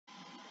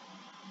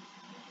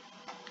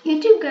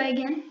YouTube guy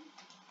again.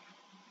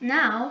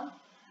 Now,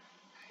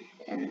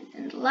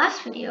 in the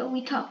last video,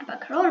 we talked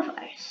about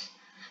coronavirus.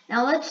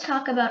 Now let's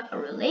talk about a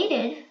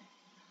related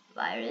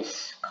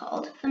virus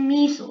called the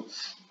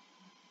measles.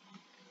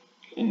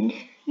 And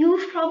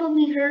you've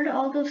probably heard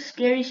all those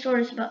scary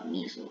stories about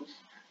measles.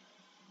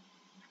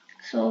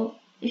 So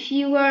if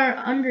you are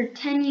under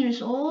 10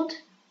 years old,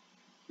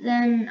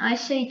 then I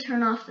say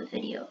turn off the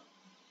video.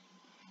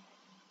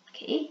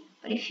 Okay,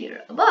 but if you're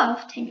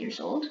above 10 years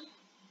old,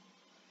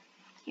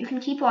 you can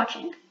keep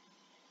watching.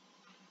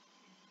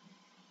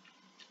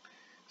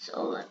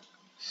 So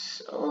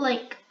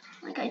like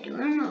I do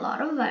in a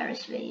lot of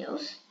virus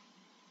videos,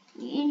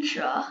 we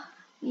draw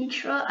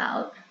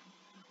out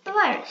the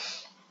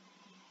virus.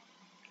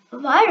 The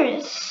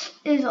virus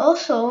is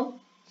also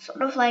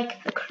sort of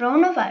like the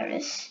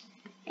coronavirus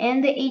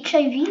and the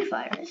HIV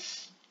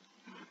virus,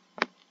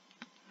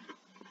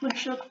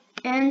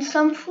 and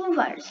some flu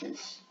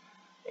viruses.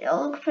 They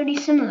all look pretty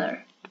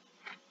similar.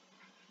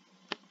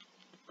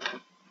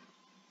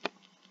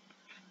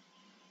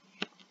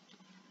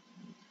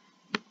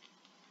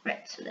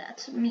 Right, so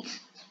that's a measles.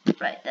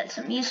 Right, that's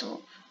a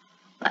measles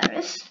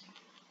virus.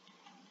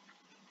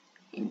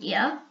 And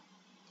yeah,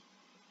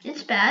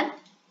 it's bad.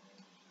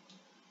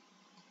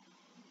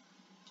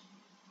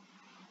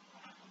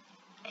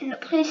 And the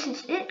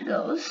places it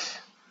goes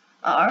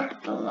are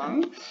the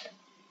lungs.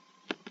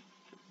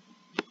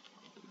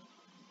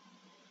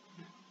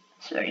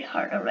 It's very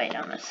hard to write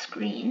on a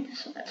screen,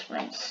 so that's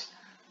why it's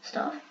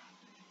stuff.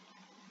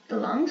 The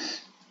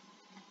lungs,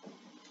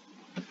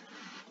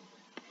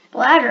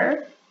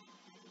 bladder,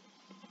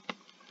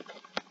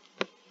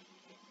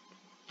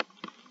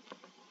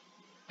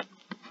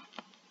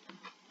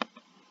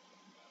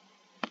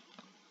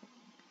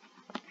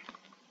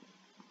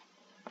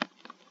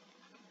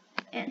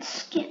 and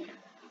skin.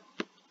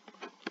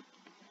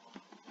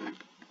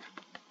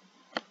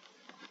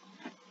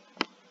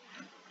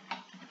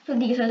 So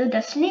these are the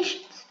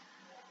destinations.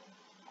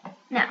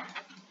 Now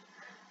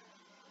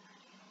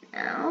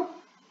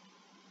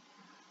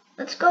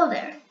let's go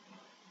there.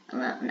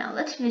 Now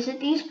let's visit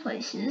these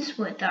places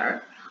with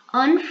our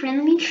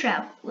unfriendly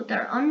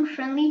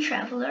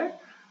traveler,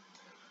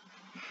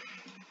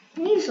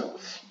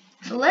 measles.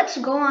 So let's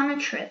go on a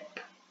trip.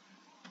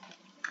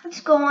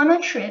 Let's go on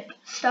a trip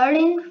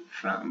starting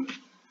from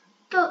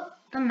the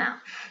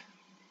mouth.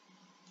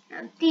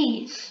 Now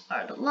these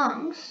are the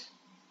lungs.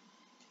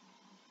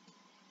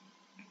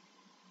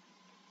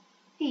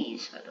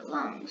 These are the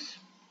lungs.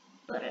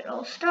 But it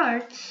all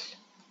starts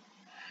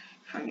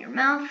from your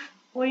mouth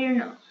or your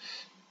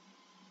nose.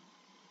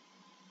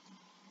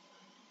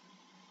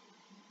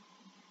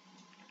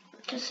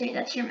 Just say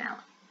that's your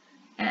mouth.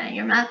 And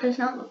your mouth does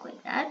not look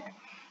like that.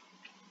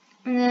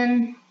 And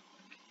then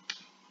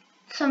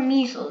some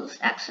measles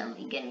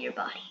accidentally get in your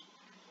body.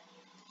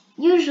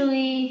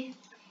 Usually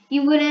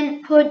you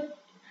wouldn't put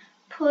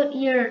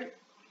your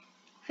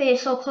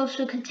face so close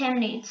to a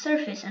contaminated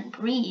surface and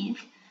breathe,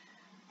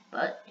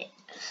 but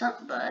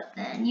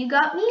then you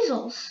got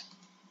measles.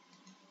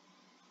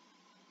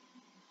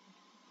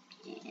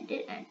 And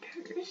it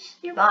enters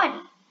your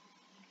body.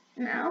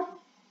 Now,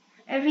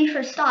 every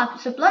first stop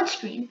is a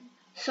bloodstream.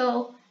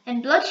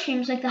 And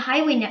bloodstream's like the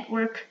highway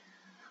network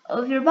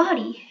of your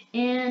body.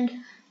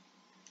 And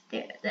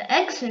the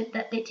exit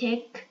that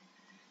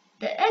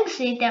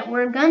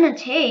we're gonna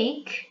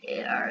take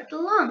are the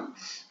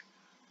lungs.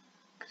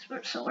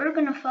 So we're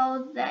gonna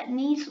follow that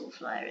measles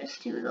virus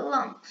to the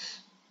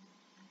lungs.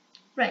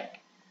 Right.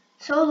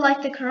 So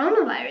like the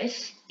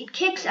coronavirus, it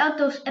kicks out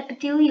those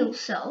epithelial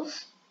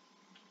cells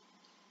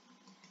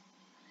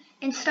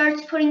and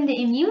starts putting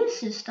the immune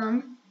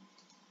system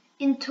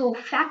into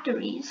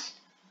factories,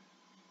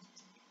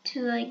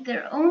 to like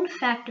their own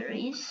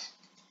factories,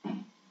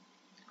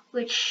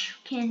 which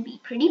can be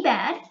pretty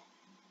bad,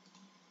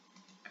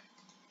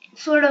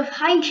 sort of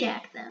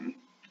hijack them.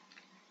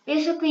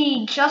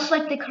 Basically just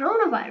like the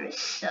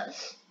coronavirus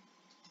does.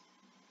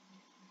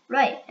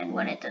 Right, and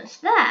when it does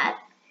that,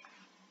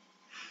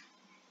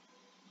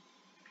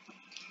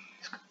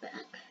 let's go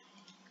back,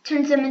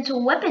 turns them into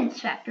weapons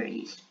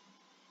factories.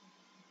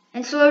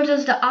 And so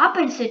does the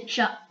opposite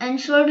job, and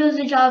so does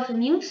the job of the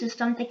immune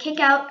system to kick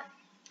out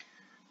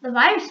the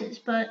viruses,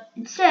 but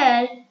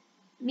instead,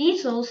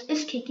 measles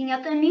is kicking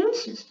out the immune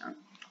system,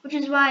 which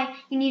is why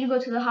you need to go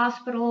to the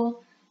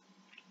hospital,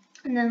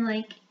 and then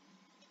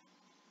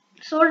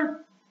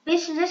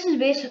this is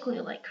basically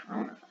like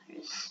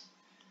coronavirus,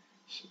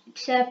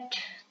 except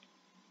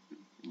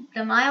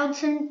the mild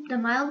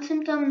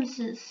symptoms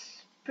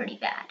is pretty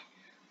bad.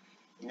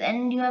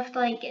 Then you have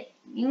to get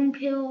immune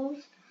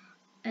pills,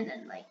 and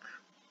then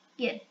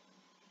get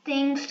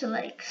things to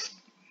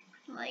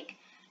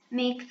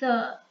make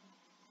the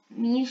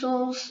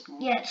measles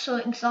get so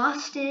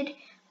exhausted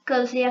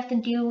because they have to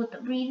deal with the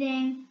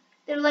breathing.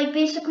 They're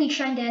basically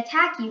trying to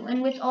attack you,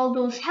 and with all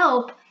those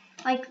help,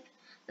 like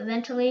the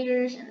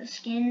ventilators and the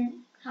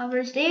skin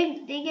covers,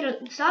 they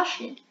get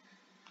exhausted,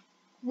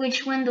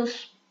 which when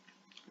those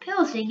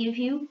pills they give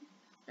you,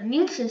 the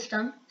immune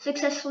system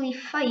successfully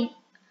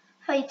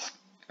fights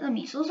the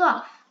measles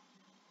off.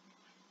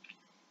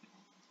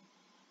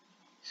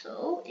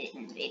 So it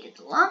invaded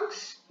the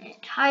lungs and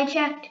it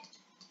hijacked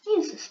the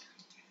immune system.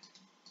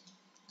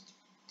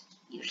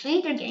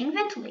 Usually they're getting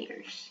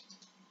ventilators.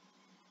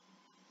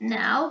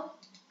 Now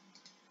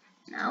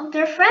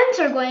their friends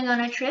are going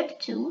on a trip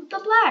to the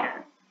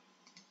bladder.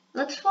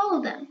 Let's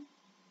follow them.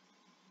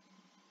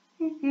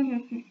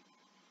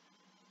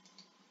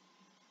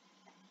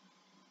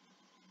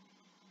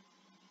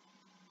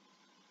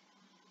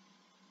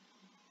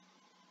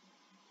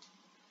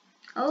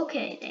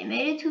 Okay, they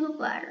made it to the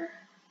bladder.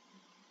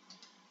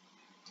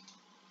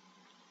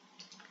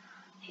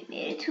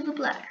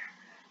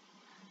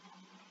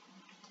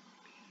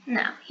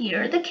 Now,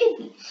 here are the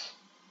kidneys.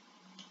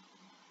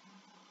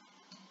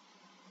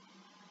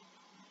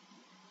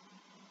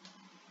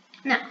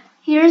 Now,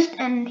 here's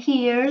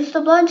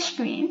the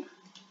bloodstream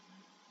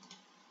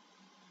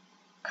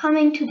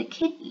coming to the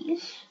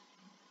kidneys.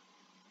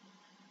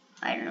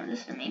 I don't know,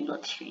 this is the main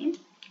bloodstream.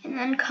 And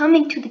then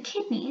coming to the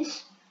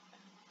kidneys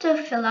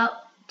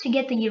to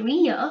get the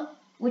urea,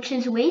 which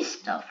is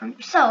waste stuff from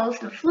your cells,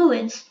 the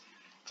fluids,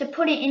 to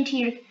put it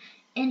into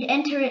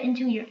enter it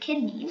into your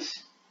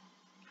kidneys.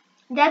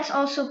 That's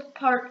also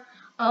part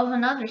of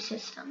another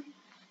system.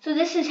 So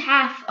this is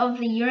half of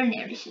the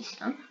urinary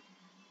system,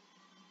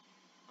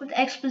 with the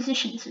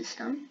exposition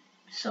system.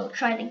 So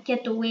try to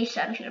get the waste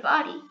out of your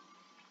body.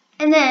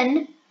 And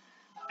then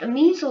the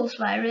measles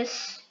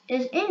virus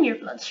is in your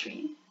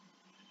bloodstream.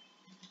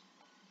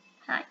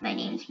 Hi, my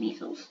name's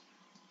Measles.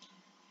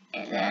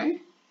 And then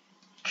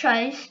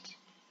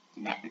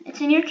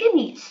it's in your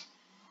kidneys.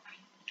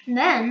 And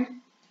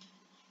then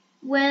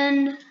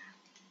when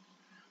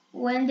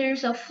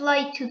there's a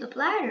flight to the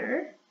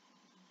bladder,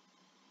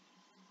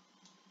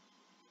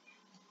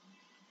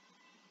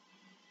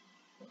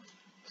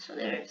 so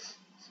there's,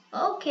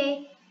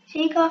 okay,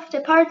 takeoff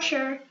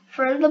departure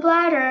for the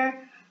bladder,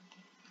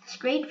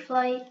 straight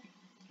flight,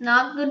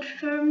 not good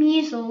for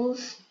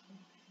measles,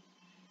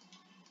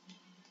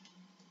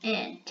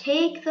 and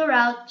take the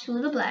route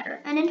to the bladder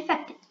and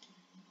infect it.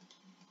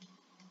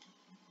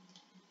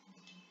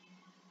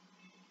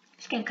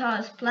 This can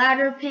cause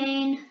bladder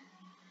pain,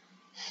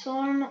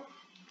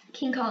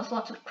 can cause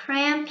lots of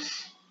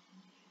cramps.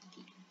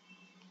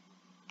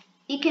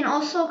 It can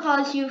also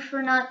cause you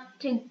for not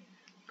to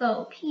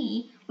go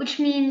pee, which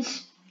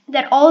means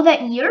that all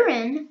that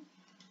urine,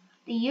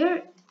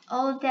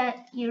 all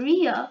that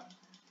urea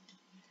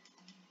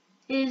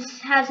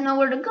has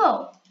nowhere to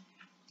go,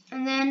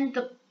 and then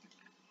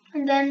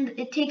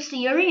it takes the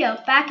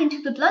urea back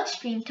into the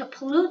bloodstream to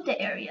pollute the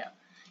area,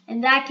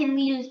 and that can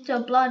lead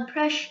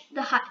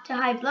to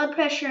high blood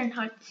pressure and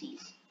heart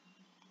disease.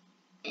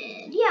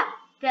 And yeah,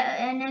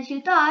 and as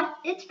you thought,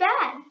 it's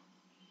bad.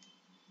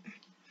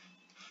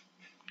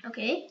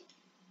 Okay,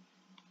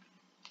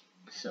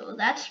 so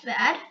that's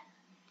bad.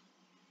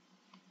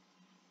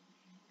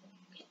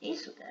 Okay,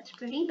 so that's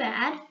pretty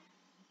bad.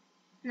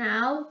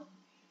 Now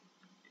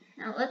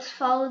let's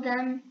follow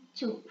them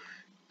to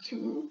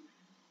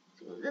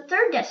the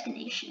third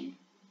destination,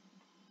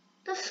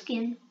 the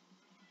skin.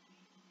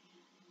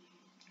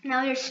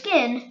 Now your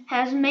skin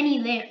has many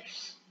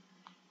layers.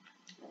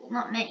 Well,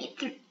 not many,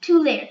 2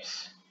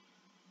 layers.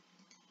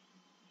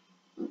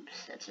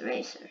 Oops, that's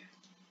eraser.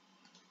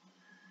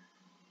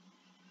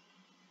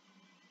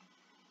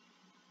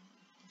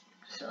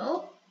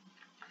 So,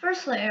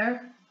 first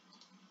layer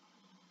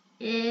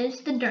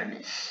is the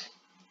dermis.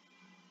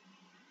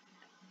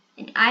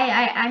 And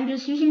I'm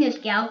just using this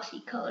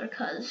galaxy color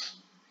because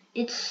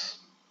it's,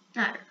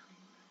 I don't know,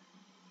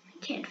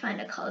 I can't find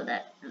a color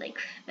that like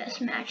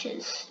best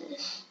matches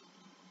this.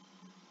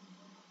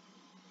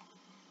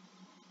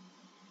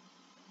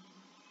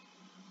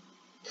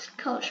 This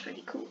color's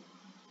pretty cool.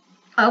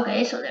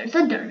 Okay, so there's the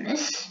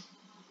dermis.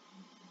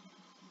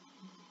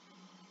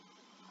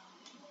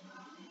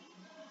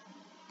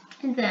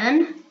 And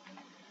then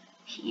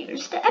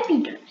here's the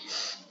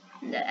epidermis.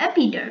 The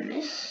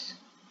epidermis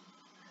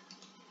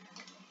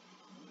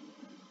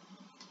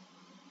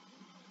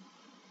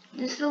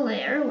is the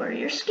layer where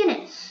your skin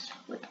is,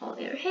 with all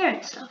your hair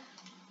and stuff.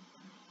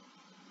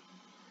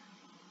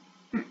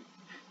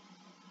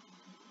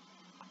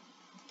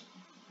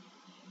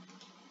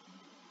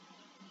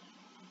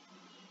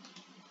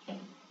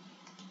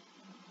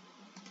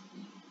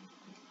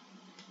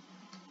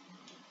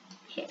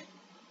 Here.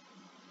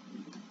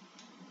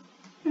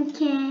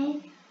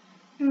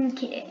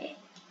 Okay.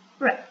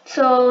 Right,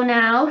 so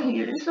now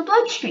here's the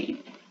bloodstream.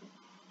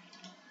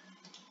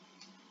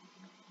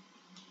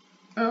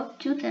 Oh,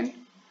 too thin.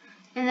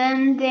 And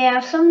then they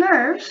have some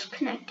nerves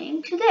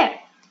connecting to their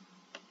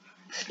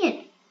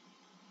skin.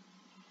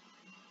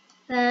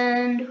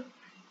 Then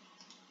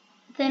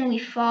we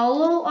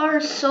follow our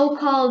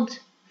so-called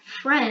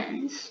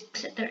friends,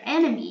 except they're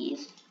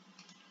enemies,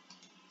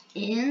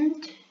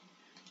 into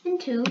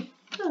the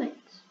veins.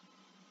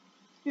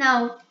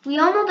 Now, we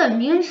all know the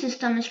immune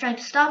system is trying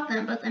to stop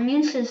them, but the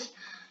immune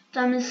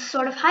system is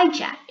sort of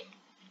hijacked.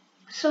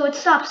 So it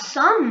stops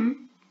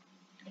some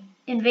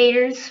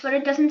invaders, but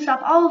it doesn't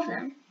stop all of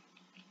them.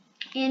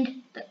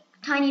 And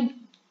tiny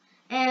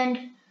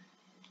and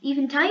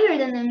even tinier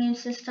than the immune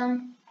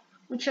system,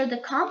 which are the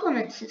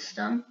complement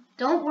system,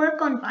 don't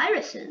work on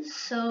viruses.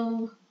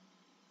 So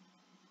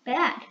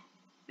bad,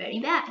 very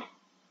bad.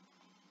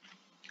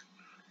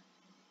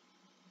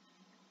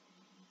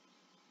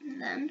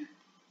 And then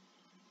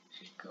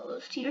it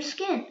goes to your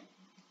skin.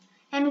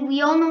 And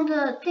we all know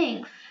the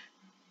thing,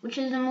 which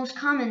is the most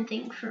common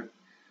thing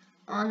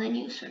on the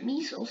news for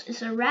measles,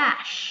 is a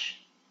rash.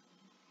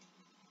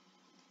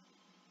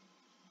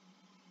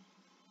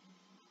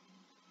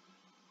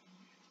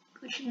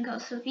 Which can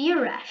cause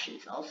severe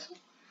rashes also.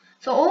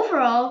 So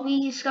overall,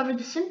 we discovered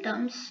the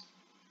symptoms,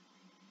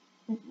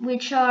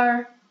 which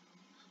are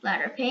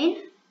bladder pain,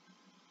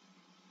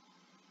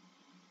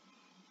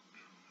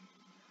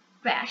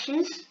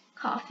 rashes,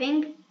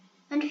 coughing,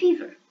 and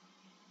fever.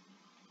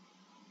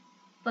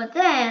 But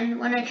then,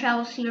 when it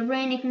travels to your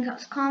brain, it can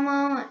cause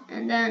coma,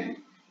 and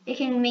then it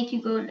can make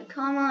you go into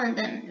coma, and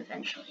then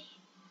eventually.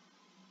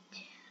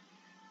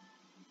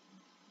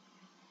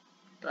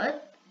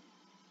 But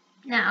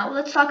now,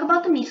 let's talk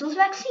about the measles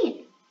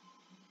vaccine.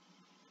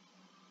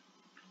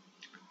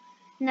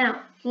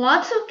 Now,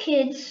 lots of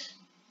kids,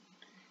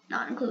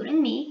 not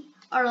including me,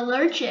 are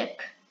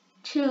allergic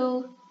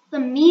to the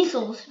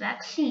measles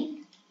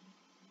vaccine,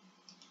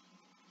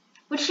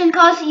 which can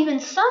cause even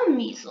some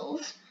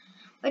measles,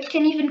 which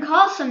can even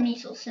cause some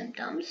measles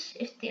symptoms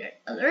if they're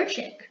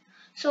allergic.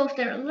 So if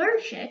they're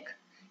allergic,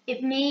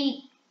 it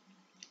may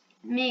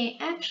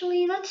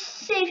actually, let's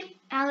save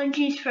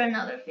allergies for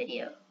another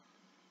video.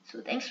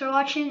 So thanks for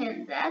watching,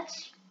 and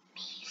that's